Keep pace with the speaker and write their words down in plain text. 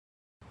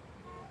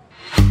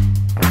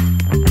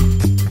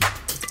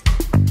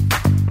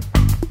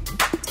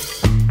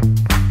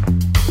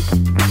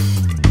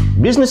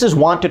Businesses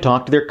want to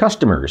talk to their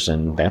customers,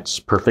 and that's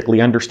perfectly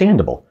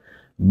understandable.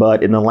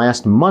 But in the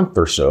last month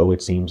or so,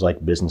 it seems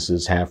like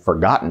businesses have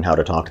forgotten how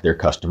to talk to their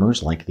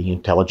customers like the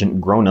intelligent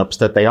grown-ups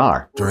that they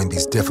are. During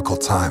these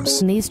difficult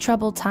times. In these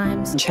troubled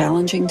times.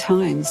 Challenging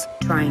times.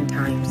 Trying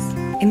times.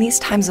 In these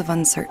times of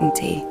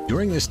uncertainty.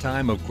 During this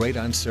time of great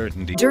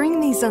uncertainty. During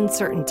these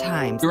uncertain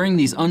times. During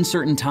these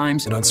uncertain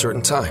times. In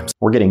uncertain times.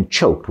 We're getting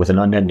choked with an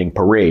unending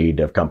parade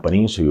of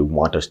companies who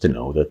want us to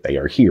know that they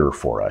are here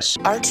for us.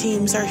 Our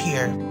teams are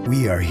here.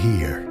 We are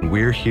here.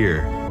 We're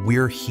here.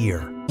 We're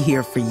here.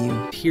 Here for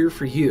you. Here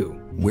for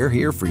you. We're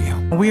here for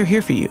you. We're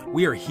here for you.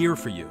 We are here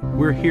for you.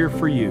 We're here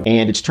for you.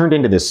 And it's turned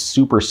into this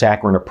super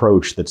saccharine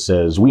approach that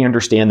says, we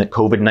understand that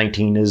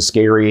COVID-19 is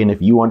scary, and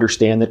if you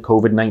understand that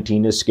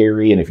COVID-19 is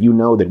scary, and if you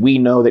know that we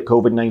know that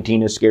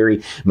COVID-19 is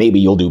scary, maybe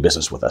you'll do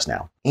business with us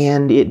now.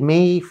 And it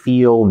may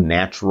feel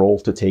natural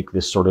to take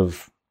this sort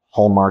of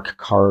Hallmark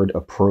card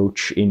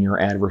approach in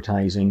your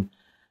advertising.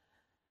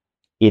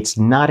 It's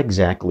not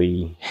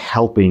exactly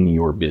helping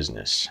your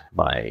business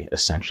by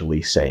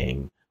essentially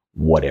saying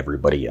what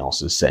everybody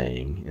else is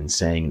saying and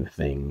saying the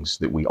things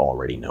that we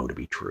already know to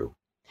be true.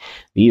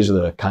 These are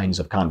the kinds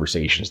of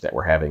conversations that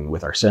we're having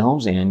with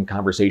ourselves and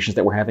conversations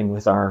that we're having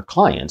with our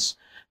clients.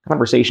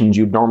 Conversations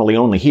you'd normally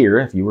only hear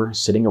if you were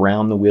sitting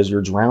around the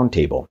Wizards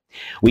Roundtable.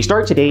 We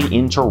start today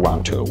in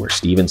Toronto, where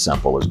Steven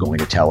Semple is going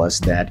to tell us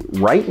that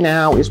right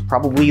now is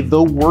probably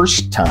the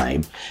worst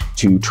time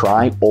to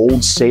try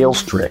old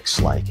sales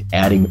tricks like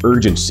adding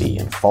urgency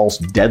and false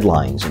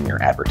deadlines in your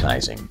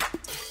advertising.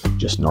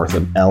 Just north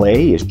of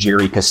LA is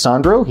Jerry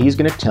Cassandro. He's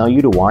going to tell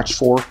you to watch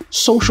for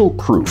social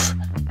proof.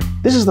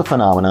 This is the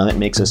phenomenon that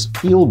makes us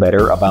feel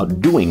better about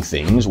doing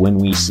things when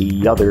we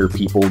see other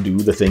people do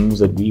the things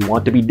that we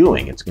want to be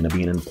doing. It's going to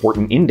be an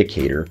important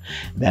indicator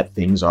that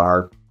things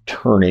are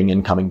turning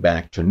and coming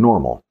back to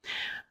normal.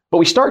 But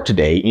we start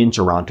today in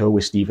Toronto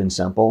with Steven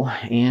Semple,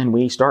 and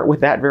we start with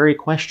that very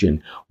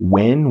question.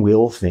 When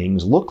will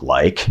things look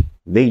like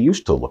they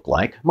used to look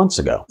like months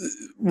ago?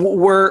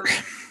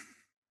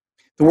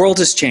 The world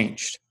has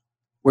changed.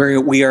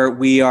 We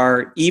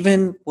are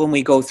even when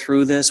we go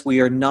through this,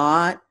 we're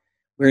not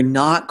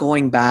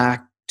going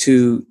back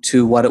to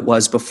what it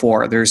was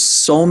before. There's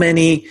so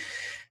many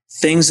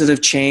things that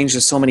have changed.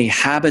 There's so many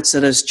habits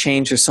that has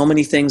changed. There's so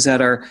many things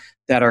that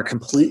are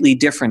completely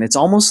different. It's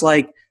almost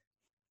like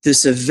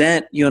this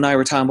event you and I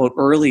were talking about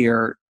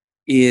earlier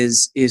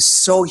is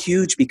so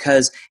huge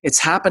because it's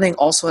happening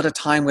also at a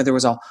time where there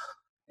was a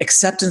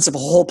acceptance of a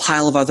whole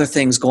pile of other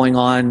things going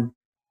on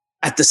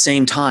at the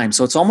same time.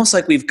 So it's almost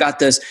like we've got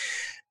this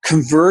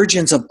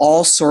convergence of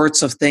all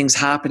sorts of things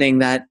happening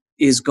that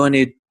is going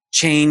to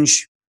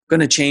change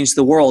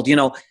the world. You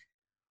know,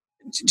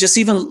 just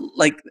even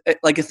like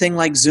a thing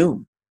like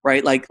Zoom,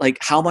 right? Like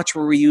how much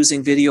were we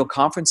using video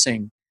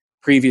conferencing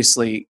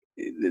previously?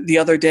 The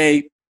other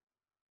day,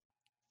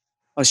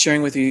 I was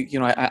sharing with you,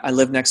 I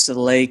live next to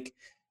the lake,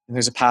 and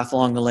there's a path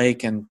along the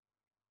lake, and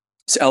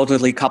this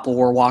elderly couple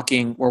were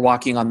walking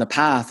on the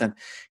path, and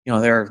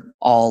they're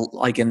all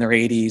like in their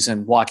 80s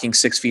and walking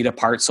 6 feet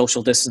apart,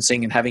 social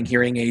distancing and having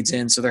hearing aids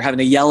in, so they're having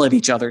to yell at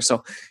each other.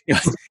 So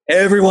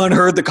everyone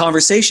heard the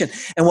conversation.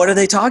 And what are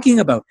they talking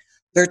about?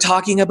 They're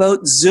talking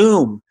about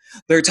Zoom.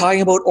 They're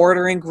talking about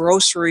ordering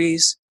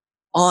groceries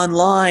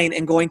online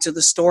and going to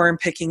the store and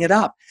picking it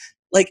up.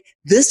 Like,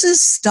 this is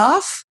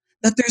stuff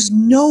that there's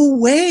no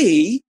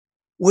way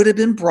would have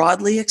been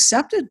broadly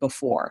accepted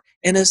before,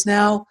 and is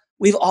now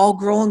we've all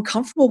grown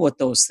comfortable with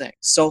those things.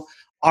 So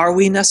are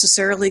we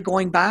necessarily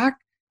going back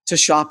to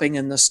shopping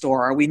in the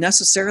store? Are we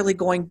necessarily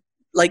going,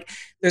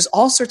 there's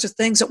all sorts of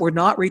things that we're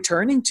not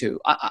returning to.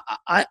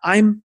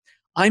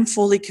 I'm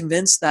fully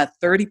convinced that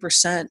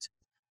 30%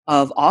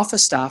 of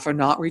office staff are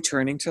not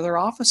returning to their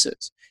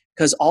offices,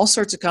 because all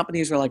sorts of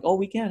companies are like, oh,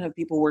 we can't have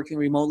people working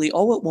remotely.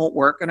 Oh, it won't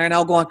work. And are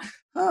now going,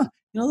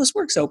 this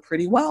works out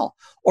pretty well.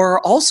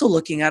 Or also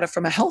looking at it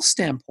from a health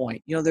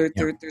standpoint.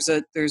 There's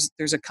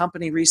a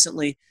company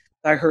recently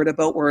that I heard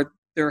about where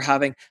they're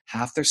having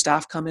half their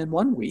staff come in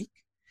 1 week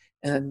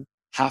and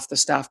half the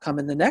staff come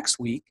in the next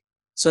week,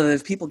 so that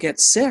if people get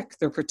sick,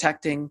 they're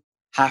protecting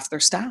half their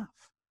staff.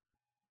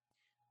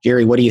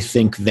 Jerry, what do you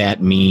think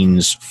that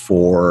means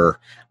for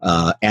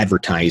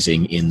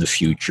advertising in the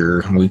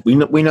future? We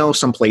know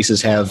some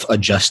places have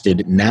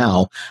adjusted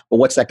now, but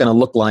what's that going to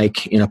look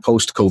like in a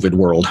post-COVID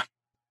world?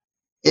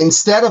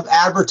 Instead of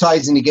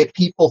advertising to get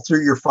people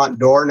through your front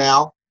door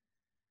now,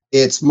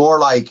 it's more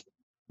like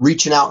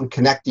reaching out and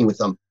connecting with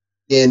them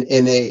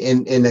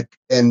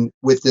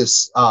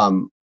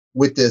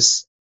with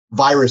this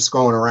virus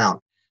going around.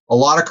 A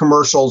lot of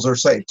commercials are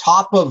saying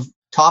top of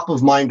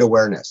mind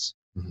awareness.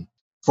 Mm-hmm.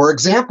 For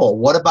example,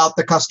 what about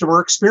the customer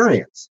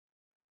experience?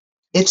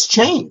 It's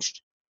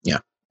changed. Yeah.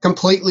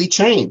 Completely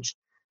changed.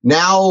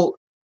 Now,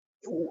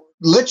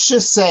 let's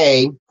just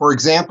say, for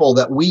example,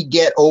 that we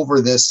get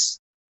over this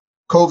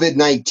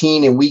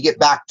COVID-19 and we get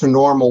back to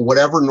normal,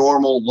 whatever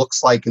normal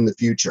looks like in the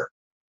future.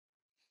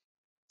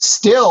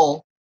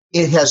 Still,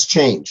 it has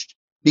changed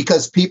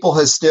because people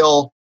have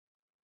still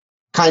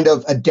kind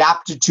of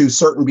adapted to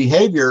certain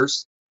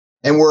behaviors,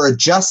 and we're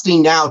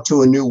adjusting now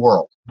to a new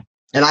world.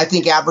 And I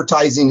think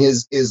advertising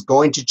is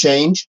going to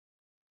change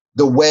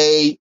the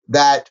way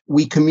that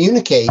we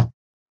communicate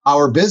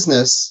our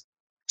business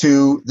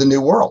to the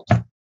new world.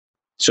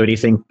 So do you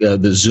think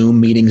the Zoom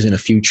meetings in the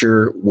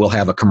future will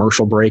have a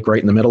commercial break right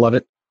in the middle of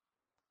it?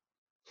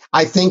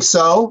 I think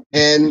so.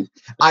 And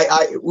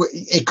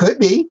it could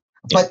be.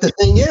 Yeah. But the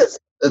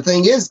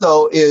thing is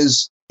though,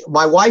 is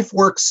my wife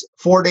works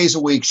 4 days a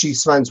week. She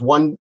spends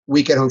 1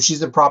 week at home.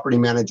 She's in property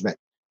management.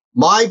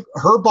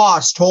 Her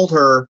boss told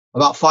her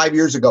about 5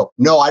 years ago,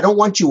 no, I don't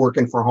want you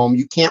working from home.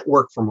 You can't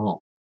work from home.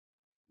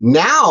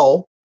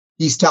 Now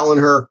he's telling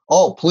her,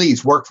 oh,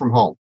 please work from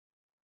home.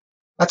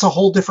 That's a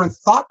whole different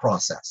thought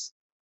process.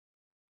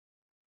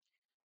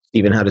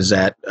 Stephen, how does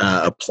that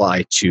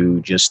apply to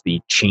just the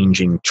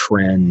changing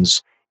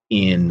trends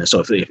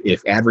so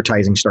if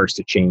advertising starts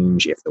to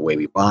change, if the way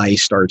we buy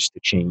starts to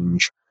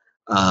change,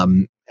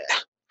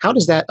 how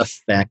does that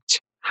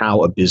affect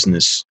how a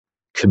business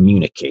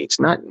communicates?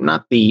 Not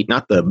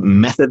the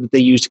method that they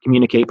use to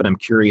communicate, but I'm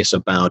curious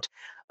about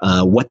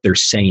what they're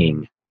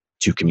saying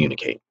to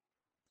communicate.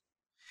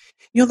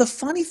 The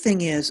funny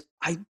thing is,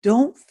 I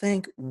don't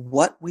think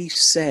what we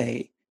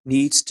say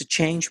needs to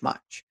change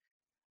much.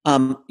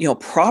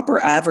 Proper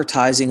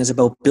advertising is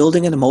about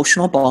building an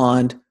emotional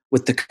bond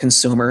with the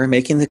consumer and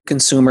making the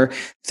consumer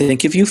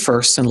think of you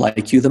first and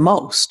like you the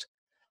most.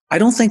 I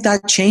don't think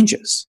that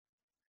changes.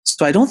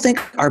 So I don't think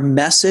our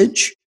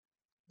message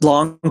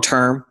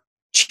long-term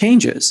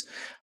changes.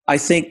 I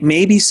think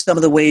maybe some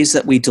of the ways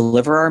that we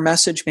deliver our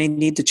message may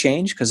need to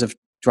change because of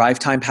drive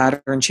time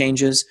pattern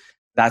changes.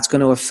 That's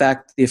going to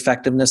affect the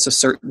effectiveness of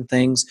certain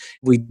things.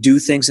 If we do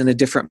things in a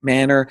different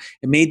manner,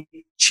 it may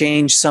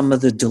change some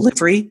of the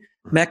delivery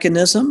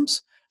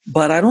mechanisms,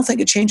 but I don't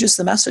think it changes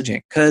the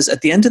messaging because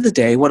at the end of the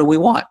day, what do we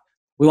want?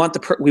 We want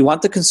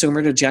the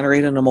consumer to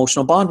generate an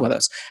emotional bond with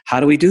us. How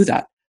do we do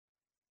that?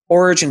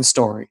 Origin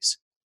stories,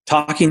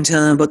 talking to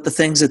them about the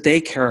things that they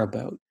care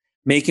about,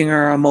 making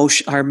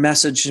our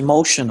message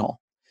emotional.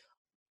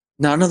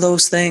 None of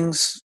those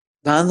things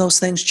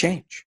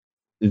change.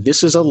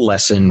 This is a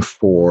lesson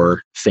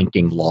for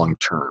thinking long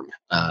term.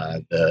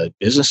 The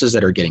businesses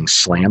that are getting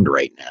slammed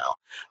right now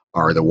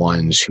are the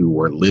ones who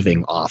were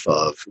living off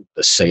of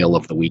the sale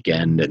of the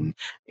weekend and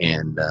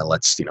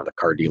the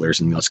car dealers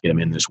and let's get them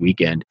in this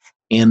weekend.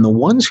 And the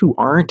ones who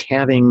aren't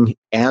having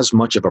as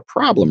much of a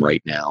problem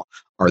right now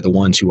are the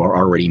ones who are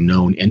already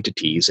known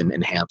entities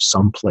and have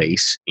some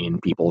place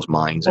in people's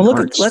minds and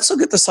hearts. Let's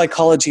look at the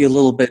psychology a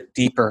little bit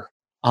deeper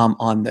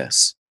on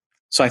this.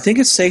 So I think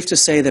it's safe to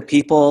say that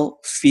people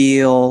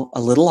feel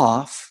a little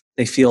off.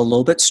 They feel a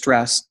little bit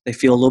stressed. They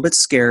feel a little bit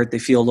scared. They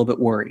feel a little bit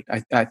worried.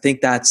 I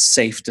think that's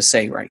safe to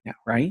say right now,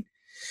 right?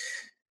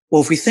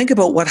 Well, if we think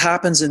about what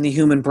happens in the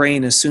human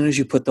brain as soon as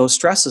you put those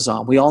stresses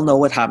on, we all know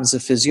what happens to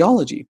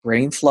physiology.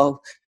 Brain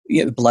flow,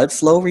 blood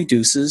flow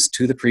reduces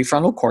to the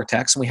prefrontal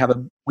cortex, and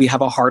we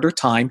have a harder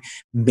time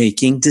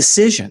making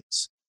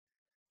decisions.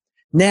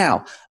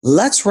 Now,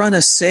 let's run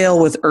a sale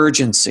with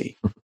urgency.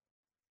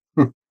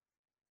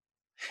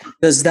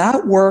 Does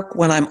that work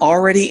when I'm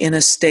already in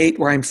a state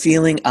where I'm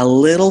feeling a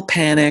little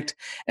panicked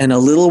and a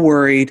little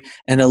worried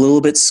and a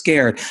little bit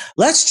scared?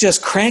 Let's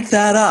just crank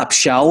that up,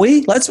 shall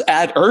we? Let's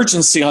add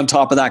urgency on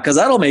top of that because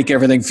that'll make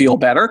everything feel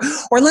better.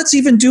 Or let's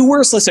even do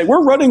worse. Let's say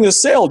we're running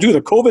this sale due to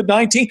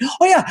COVID-19.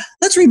 Oh yeah,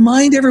 let's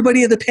remind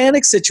everybody of the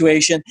panic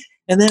situation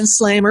and then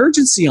slam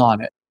urgency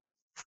on it.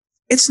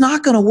 It's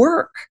not going to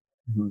work.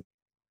 Mm-hmm.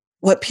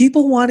 What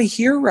people want to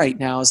hear right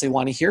now is they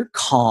want to hear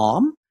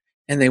calm.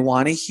 And they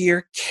want to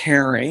hear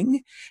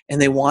caring,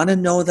 and they want to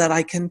know that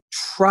I can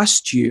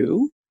trust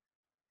you.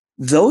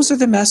 Those are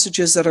the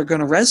messages that are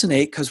going to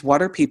resonate because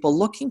what are people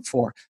looking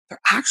for?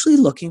 They're actually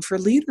looking for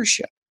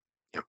leadership.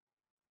 Yeah.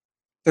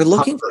 They're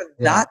looking for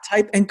that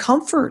type and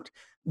comfort,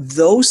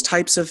 those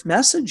types of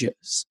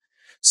messages.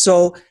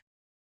 So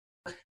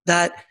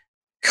that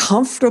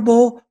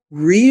comfortable,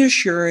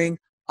 reassuring,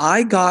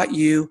 I got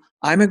you,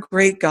 I'm a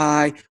great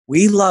guy,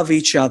 we love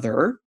each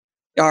other,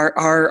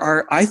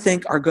 are I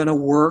think are going to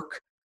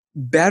work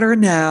better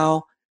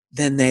now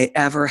than they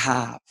ever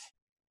have.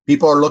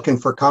 People are looking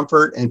for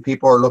comfort and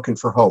people are looking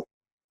for hope.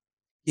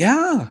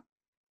 Yeah,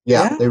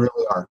 they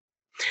really are.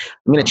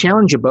 I'm going to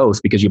challenge you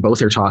both because you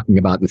both are talking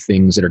about the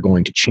things that are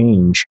going to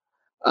change.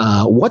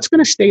 What's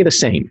going to stay the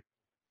same?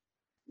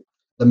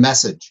 The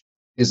message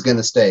is going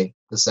to stay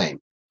the same.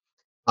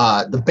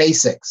 The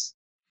basics,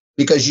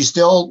 because you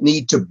still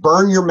need to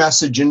burn your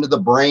message into the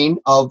brain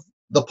of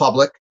the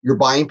public, your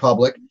buying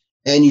public,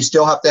 and you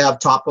still have to have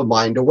top of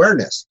mind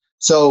awareness.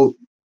 So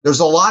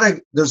there's a lot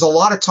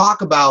of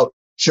talk about,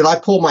 should I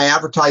pull my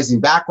advertising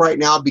back right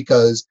now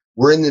because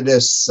we're into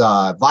this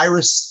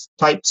virus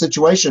type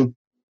situation?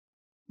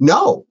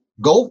 No,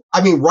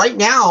 right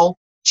now,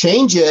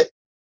 change it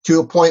to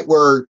a point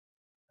where,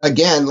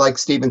 again, like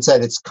Stephen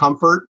said, it's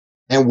comfort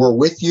and we're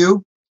with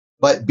you,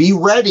 but be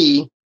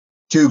ready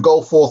to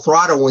go full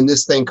throttle when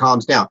this thing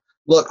calms down.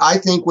 Look, I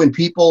think when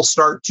people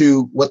start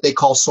to what they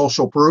call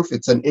social proof,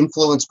 it's an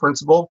influence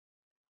principle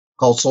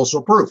called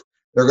social proof.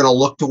 They're going to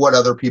look to what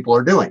other people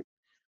are doing.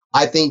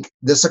 I think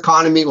this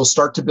economy will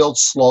start to build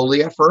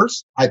slowly at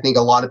first. I think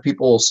a lot of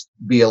people will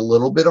be a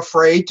little bit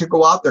afraid to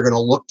go out. They're going to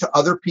look to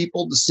other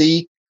people to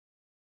see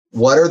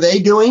what are they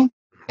doing.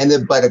 And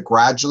then, but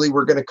gradually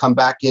we're going to come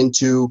back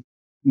into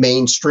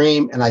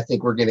mainstream, and I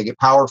think we're going to get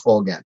powerful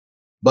again.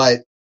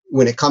 But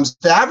when it comes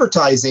to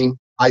advertising,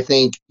 I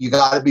think you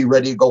got to be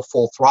ready to go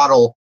full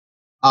throttle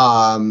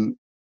at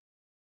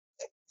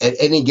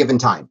any given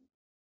time.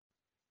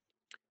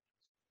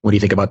 What do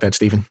you think about that,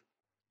 Stephen?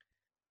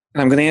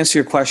 I'm going to answer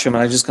your question, but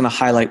I'm just going to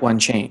highlight one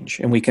change,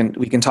 and we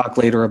can talk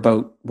later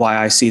about why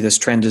I see this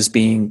trend as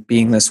being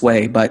this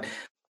way. But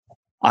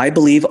I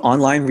believe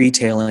online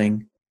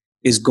retailing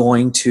is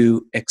going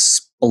to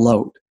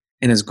explode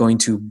and is going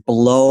to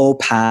blow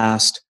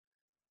past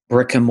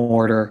brick and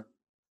mortar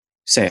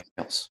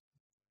sales.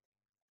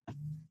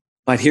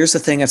 But here's the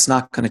thing that's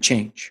not going to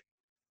change: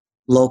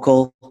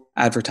 local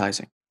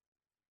advertising.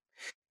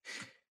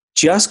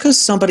 Just because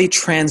somebody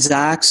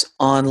transacts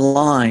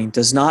online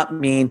does not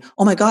mean,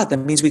 oh my God, that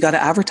means we got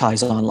to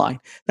advertise online.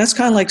 That's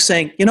kind of like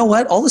saying, you know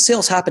what, all the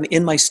sales happen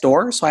in my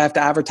store, so I have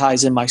to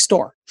advertise in my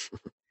store.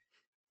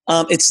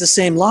 It's the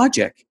same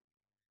logic.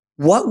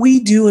 What we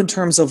do in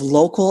terms of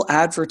local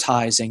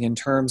advertising, in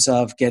terms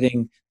of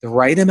getting the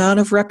right amount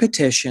of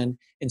repetition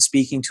and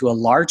speaking to a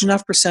large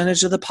enough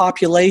percentage of the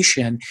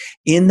population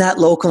in that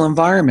local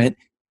environment,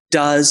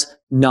 does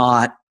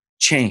not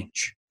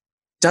change.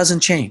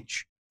 Doesn't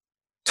change.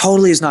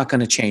 Totally is not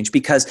going to change,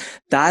 because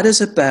that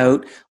is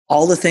about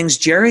all the things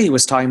Jerry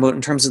was talking about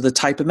in terms of the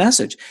type of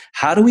message.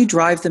 How do we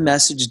drive the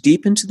message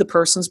deep into the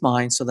person's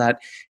mind so that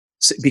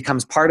it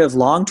becomes part of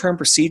long-term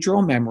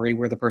procedural memory,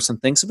 where the person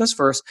thinks of us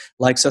first,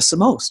 likes us the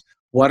most?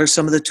 What are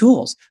some of the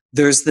tools?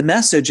 There's the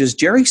message, as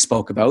Jerry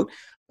spoke about,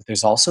 but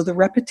there's also the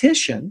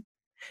repetition,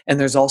 and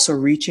there's also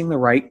reaching the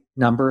right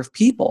number of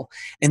people.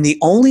 And the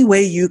only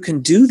way you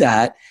can do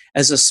that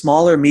as a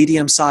smaller,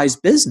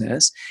 medium-sized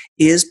business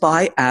is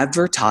by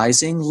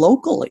advertising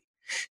locally,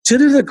 to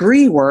the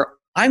degree where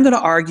I'm going to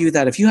argue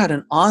that if you had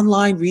an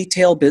online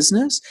retail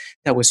business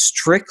that was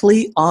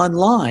strictly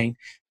online,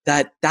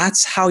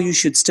 that's how you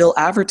should still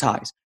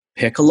advertise.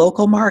 Pick a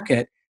local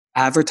market,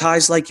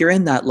 advertise like you're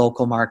in that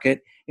local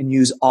market, and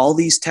use all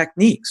these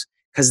techniques,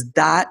 because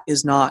that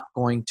is not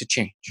going to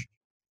change.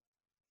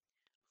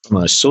 From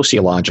a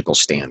sociological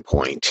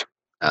standpoint,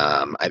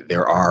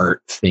 there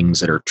are things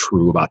that are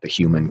true about the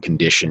human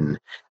condition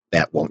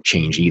that won't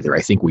change either.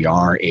 I think we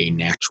are a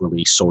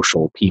naturally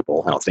social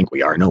people. I don't think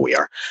we are. No, we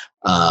are.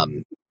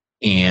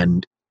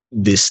 And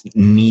this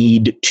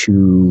need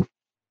to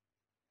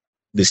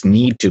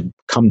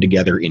come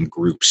together in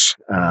groups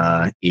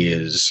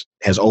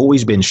has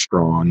always been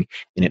strong,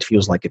 and it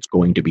feels like it's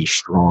going to be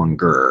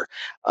stronger.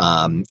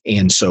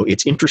 And so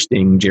it's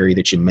interesting, Jerry,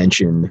 that you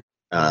mentioned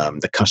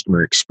the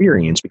customer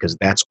experience, because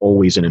that's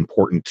always an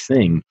important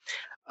thing.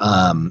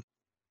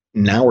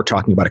 Now we're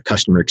talking about a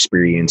customer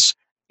experience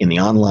in the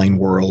online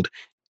world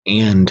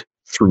and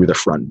through the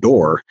front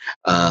door.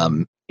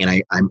 And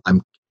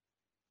I'm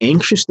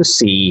anxious to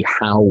see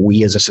how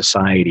we as a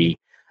society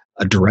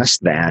address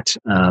that,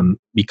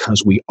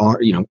 because we are,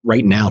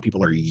 right now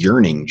people are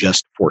yearning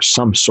just for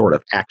some sort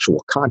of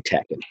actual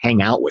contact and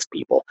hang out with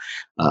people,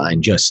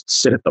 and just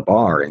sit at the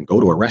bar and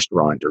go to a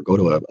restaurant or go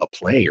to a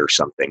play or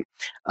something.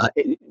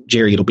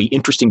 Jerry, it'll be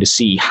interesting to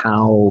see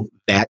how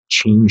that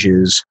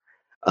changes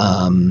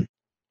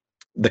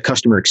the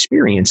customer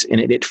experience. And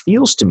it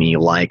feels to me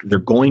like they're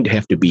going to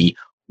have to be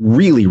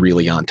really,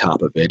 really on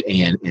top of it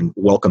and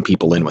welcome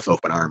people in with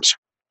open arms.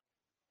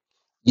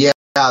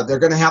 Yeah, they're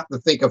going to have to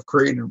think of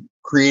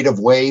creative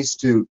ways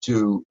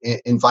to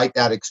invite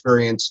that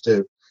experience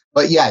to.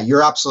 But yeah,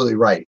 you're absolutely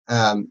right.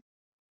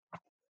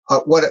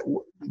 What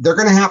they're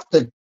going to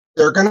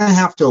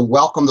have to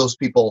welcome those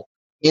people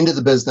into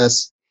the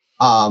business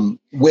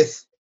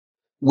with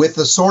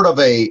a sort of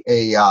a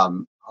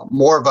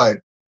more of a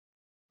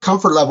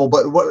comfort level.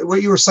 But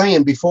what you were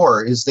saying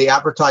before is the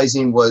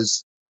advertising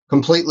was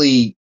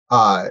completely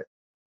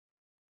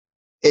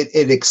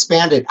it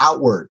expanded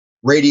outward.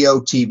 Radio,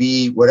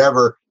 TV,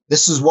 whatever.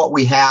 This is what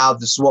we have.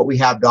 This is what we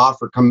have to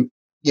offer. Come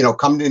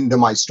into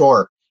my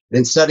store. And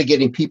instead of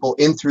getting people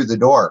in through the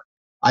door,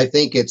 I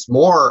think it's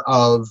more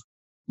of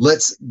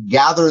let's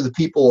gather the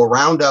people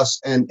around us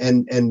and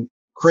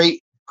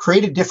create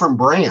a different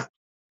brand.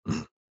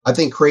 I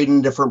think creating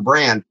a different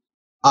brand,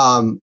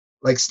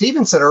 like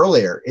Stephen said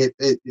earlier,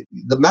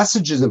 the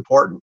message is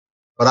important,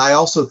 but I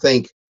also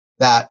think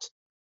that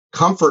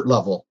comfort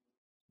level,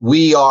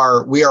 we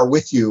are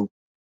with you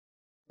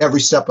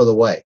every step of the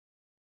way.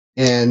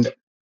 And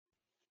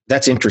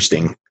that's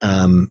interesting.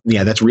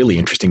 Yeah, that's really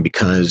interesting,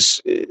 because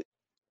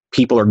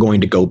people are going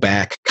to go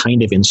back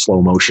kind of in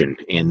slow motion,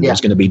 and there's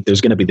going to be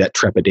that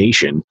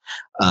trepidation.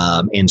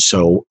 And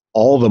so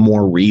all the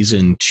more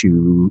reason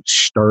to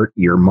start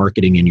your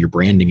marketing and your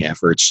branding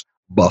efforts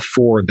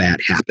before that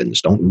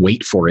happens. Don't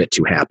wait for it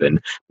to happen,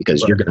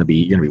 because you're going to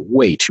be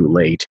way too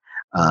late.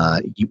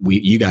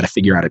 You got to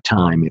figure out a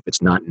time. If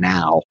it's not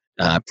now,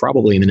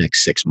 probably in the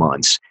next 6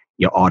 months,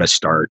 you ought to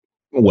start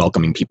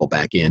welcoming people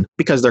back in,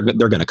 because they're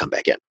going to come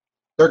back in.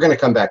 They're going to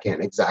come back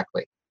in.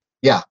 Exactly.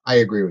 Yeah, I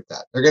agree with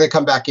that. They're going to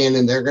come back in,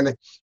 and they're going to,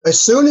 as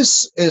soon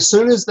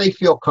as they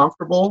feel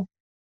comfortable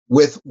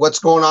with what's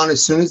going on,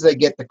 as soon as they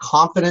get the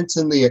confidence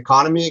in the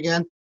economy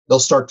again, they'll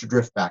start to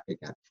drift back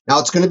again. Now,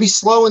 it's going to be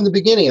slow in the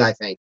beginning, I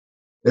think.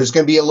 There's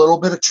going to be a little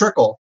bit of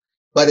trickle,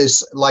 but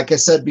as like I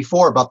said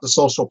before about the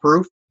social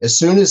proof, as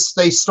soon as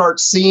they start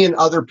seeing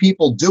other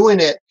people doing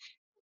it,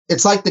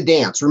 it's like the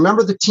dance.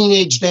 Remember the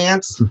teenage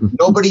dance?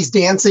 Nobody's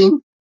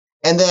dancing.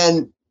 And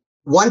then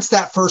once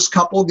that first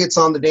couple gets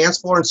on the dance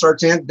floor and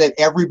starts dancing, then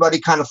everybody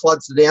kind of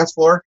floods the dance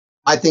floor.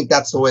 I think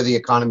that's the way the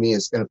economy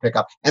is going to pick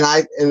up. And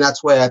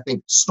that's why I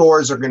think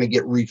stores are going to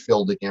get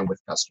refilled again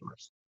with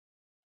customers.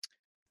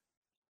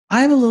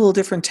 I have a little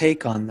different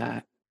take on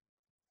that.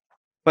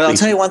 But I'll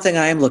tell you one thing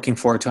I am looking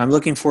forward to. I'm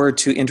looking forward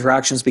to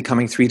interactions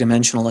becoming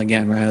three-dimensional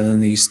again rather than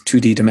these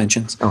 2D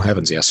dimensions. Oh,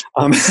 heavens, yes.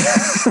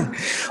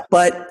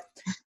 But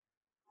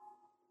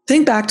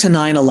think back to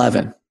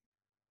 9/11.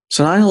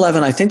 So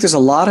 9/11, I think there's a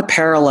lot of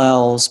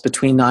parallels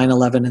between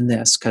 9/11 and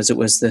this, because it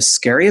was this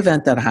scary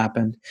event that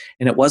happened,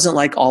 and it wasn't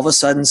like all of a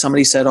sudden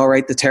somebody said, all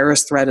right, the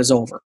terrorist threat is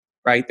over,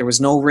 right? There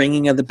was no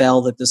ringing of the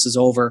bell that this is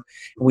over,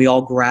 and we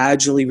all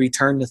gradually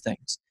returned to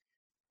things.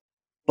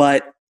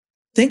 But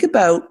think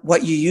about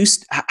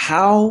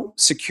how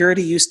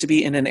security used to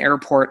be in an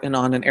airport and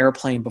on an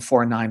airplane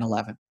before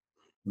 9/11.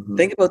 Mm-hmm.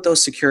 Think about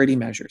those security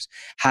measures,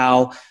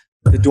 how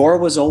the door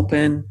was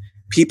open,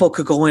 people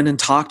could go in and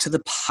talk to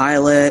the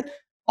pilot,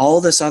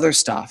 all this other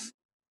stuff.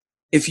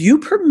 If you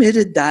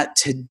permitted that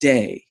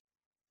today,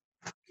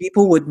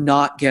 people would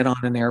not get on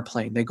an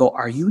airplane. They go,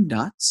 are you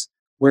nuts?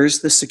 Where's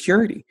the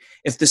security?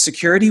 If the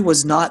security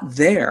was not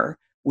there,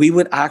 we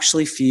would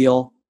actually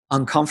feel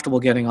uncomfortable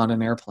getting on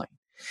an airplane.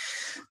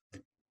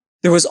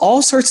 There was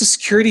all sorts of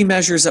security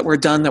measures that were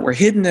done that were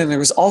hidden, and there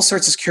was all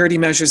sorts of security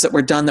measures that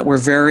were done that were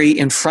very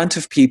in front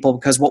of people,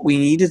 because what we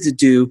needed to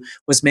do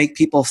was make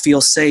people feel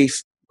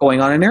safe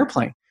going on an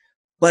airplane.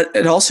 But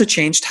it also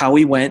changed how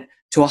we went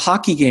to a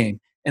hockey game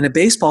and a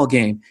baseball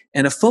game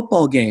and a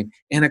football game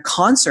and a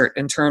concert,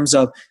 in terms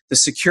of the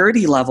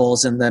security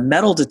levels and the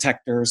metal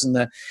detectors and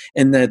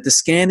the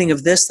scanning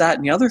of this, that,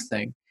 and the other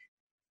thing.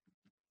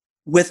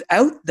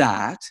 Without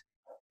that,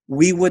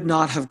 we would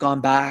not have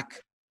gone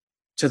back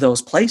to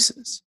those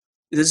places.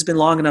 This has been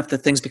long enough that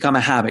things become a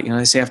habit.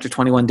 They say after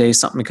 21 days,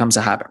 something becomes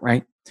a habit,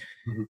 right?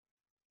 Mm-hmm.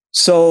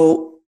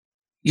 So,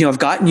 I've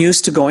gotten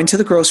used to going to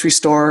the grocery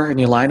store, and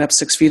you line up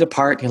 6 feet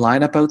apart, and you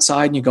line up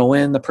outside, and you go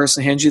in, the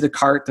person hands you the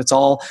cart that's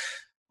all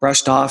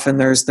brushed off, and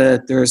there's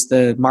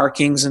the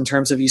markings in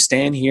terms of you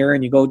stand here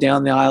and you go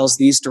down the aisles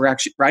these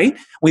directions, right?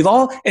 We've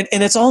all, and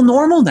it's all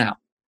normal now.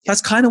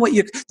 That's kind of what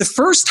the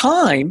first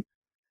time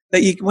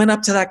that you went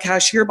up to that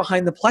cashier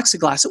behind the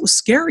plexiglass, it was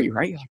scary,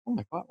 right? You're like, oh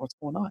my God, what's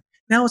going on?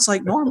 Now it's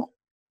like normal.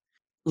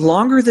 The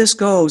longer this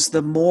goes,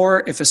 the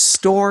more, if a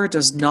store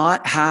does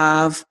not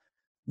have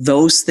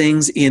those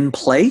things in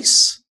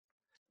place,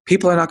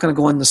 people are not going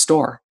to go in the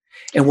store.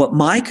 And what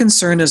my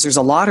concern is, there's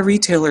a lot of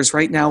retailers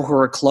right now who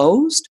are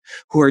closed,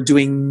 who are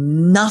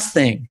doing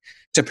nothing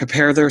to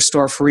prepare their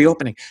store for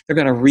reopening. They're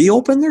going to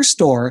reopen their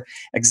store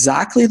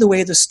exactly the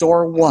way the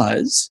store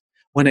was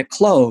when it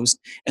closed,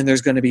 and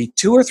there's going to be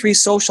 2 or 3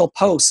 social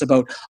posts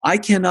about, I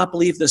cannot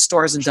believe the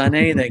store hasn't done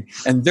anything,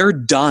 and they're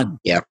done.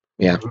 Yeah.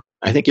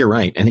 I think you're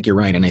right. And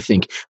I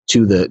think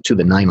to the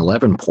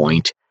 9/11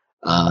 point,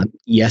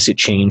 yes, it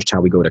changed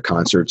how we go to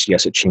concerts.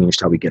 Yes, it changed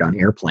how we get on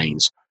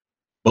airplanes.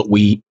 But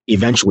we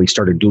eventually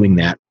started doing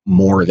that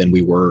more than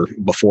we were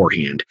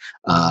beforehand,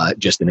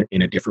 just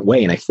in a different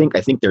way. And I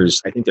think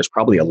there's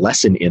probably a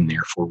lesson in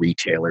there for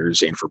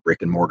retailers and for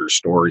brick and mortar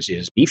stores,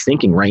 is be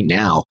thinking right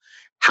now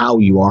how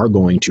you are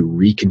going to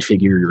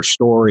reconfigure your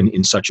store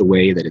in such a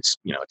way that it's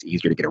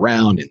easier to get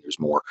around, and there's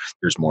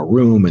more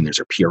room, and there's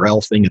a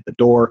PRL thing at the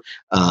door.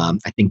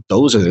 I think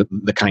those are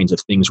the kinds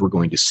of things we're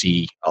going to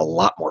see a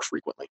lot more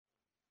frequently.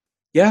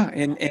 Yeah,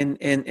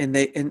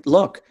 and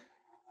look,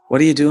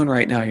 what are you doing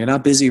right now? You're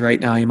not busy right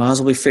now. You might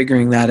as well be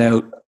figuring that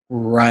out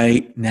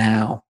right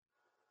now.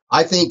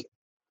 I think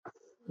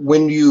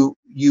when you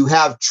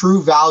have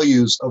true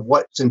values of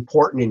what's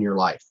important in your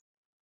life,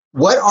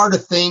 what are the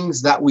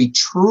things that we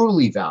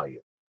truly value?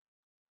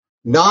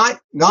 Not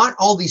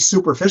all these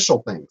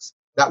superficial things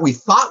that we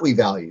thought we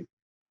valued,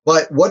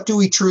 but what do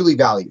we truly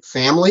value?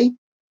 Family,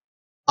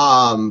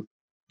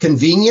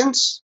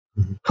 convenience,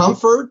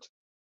 comfort,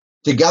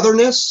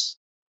 togetherness.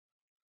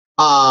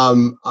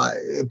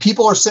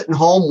 People are sitting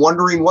home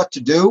wondering what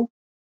to do.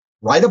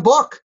 Write a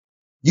book.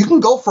 You can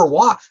go for a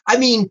walk. I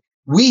mean,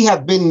 we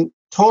have been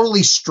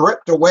totally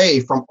stripped away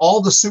from all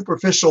the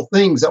superficial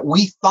things that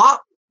we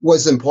thought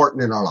was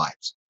important in our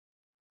lives.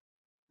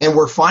 And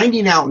we're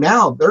finding out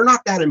now they're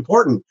not that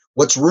important.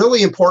 What's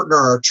really important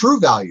are our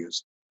true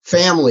values: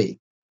 family,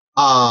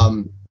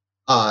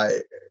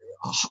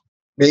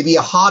 maybe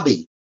a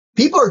hobby.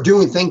 People are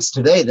doing things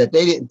today that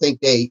they didn't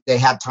think they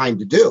had time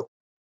to do.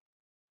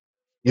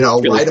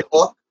 Write a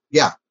book.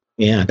 Yeah.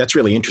 Yeah, that's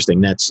really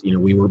interesting. That's,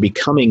 we were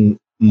becoming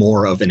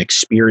more of an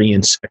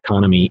experience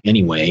economy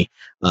anyway.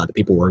 The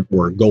people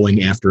were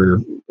going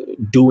after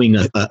doing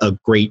a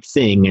great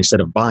thing instead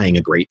of buying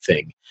a great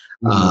thing.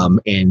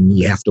 And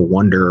you have to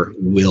wonder,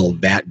 will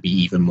that be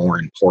even more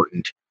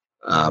important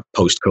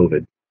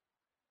post-COVID?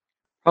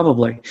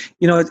 Probably.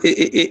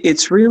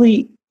 It's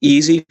really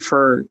easy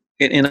for,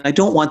 and I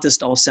don't want this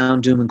to all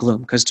sound doom and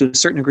gloom, because to a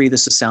certain degree,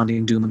 this is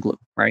sounding doom and gloom,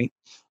 right?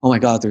 Oh my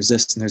God, there's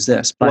this and there's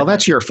this. But, well,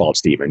 that's your fault,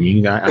 Stephen.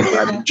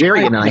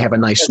 Jerry and I have a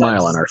nice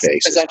smile on our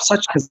face.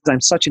 Because I'm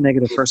such a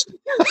negative person.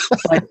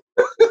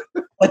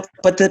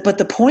 But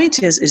the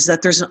point is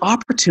that there's an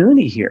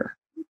opportunity here,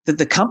 that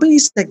the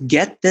companies that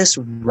get this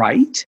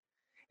right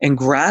and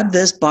grab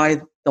this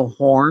by the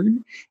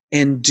horn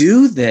and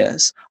do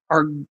this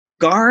are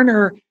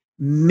garner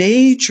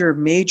major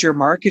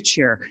market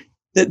share.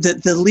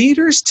 The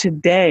leaders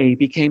today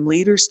became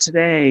leaders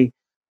today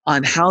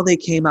on how they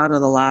came out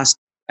of the last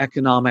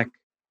economic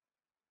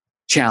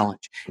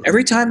challenge.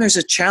 Every time there's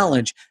a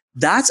challenge,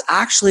 that's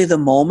actually the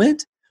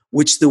moment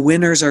which the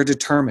winners are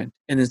determined.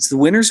 And it's the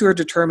winners who are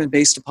determined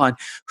based upon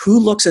who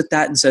looks at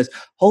that and says,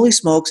 holy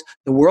smokes,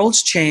 the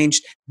world's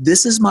changed.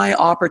 This is my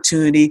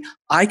opportunity.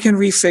 I can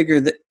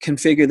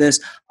configure this.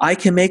 I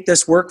can make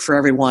this work for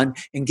everyone.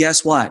 And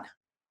guess what?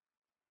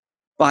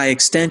 By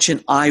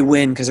extension, I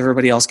win because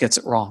everybody else gets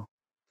it wrong.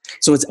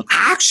 So it's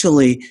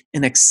actually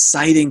an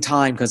exciting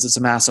time because it's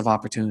a massive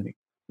opportunity.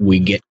 We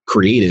get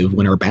creative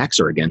when our backs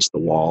are against the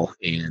wall.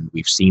 And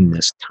we've seen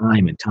this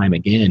time and time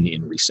again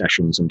in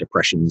recessions and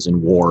depressions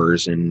and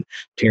wars and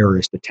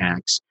terrorist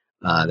attacks,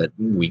 that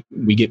we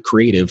get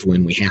creative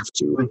when we have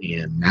to.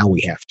 And now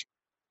we have to.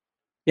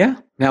 Yeah,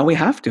 now we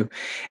have to.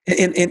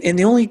 And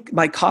the only,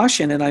 my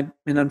caution, and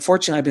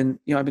unfortunately I've been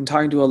talking I've been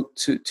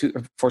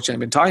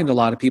talking to a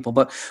lot of people,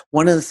 but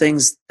one of the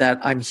things that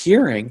I'm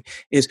hearing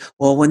is,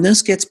 well, when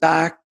this gets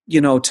back,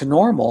 to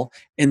normal,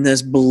 and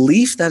this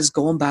belief that is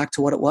going back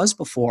to what it was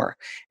before.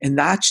 And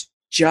that's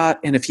just,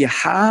 and if you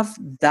have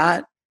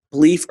that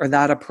belief or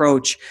that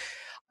approach,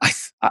 I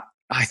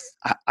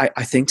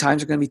think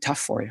times are going to be tough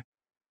for you.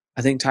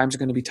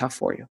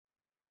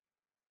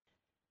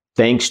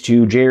 Thanks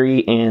to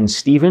Jerry and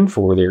Stephen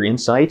for their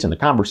insights, and the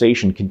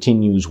conversation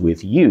continues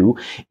with you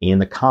in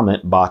the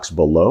comment box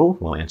below.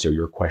 We'll answer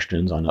your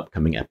questions on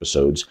upcoming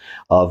episodes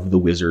of the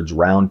Wizards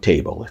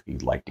Roundtable. If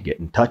you'd like to get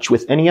in touch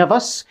with any of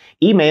us,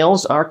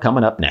 emails are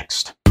coming up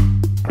next.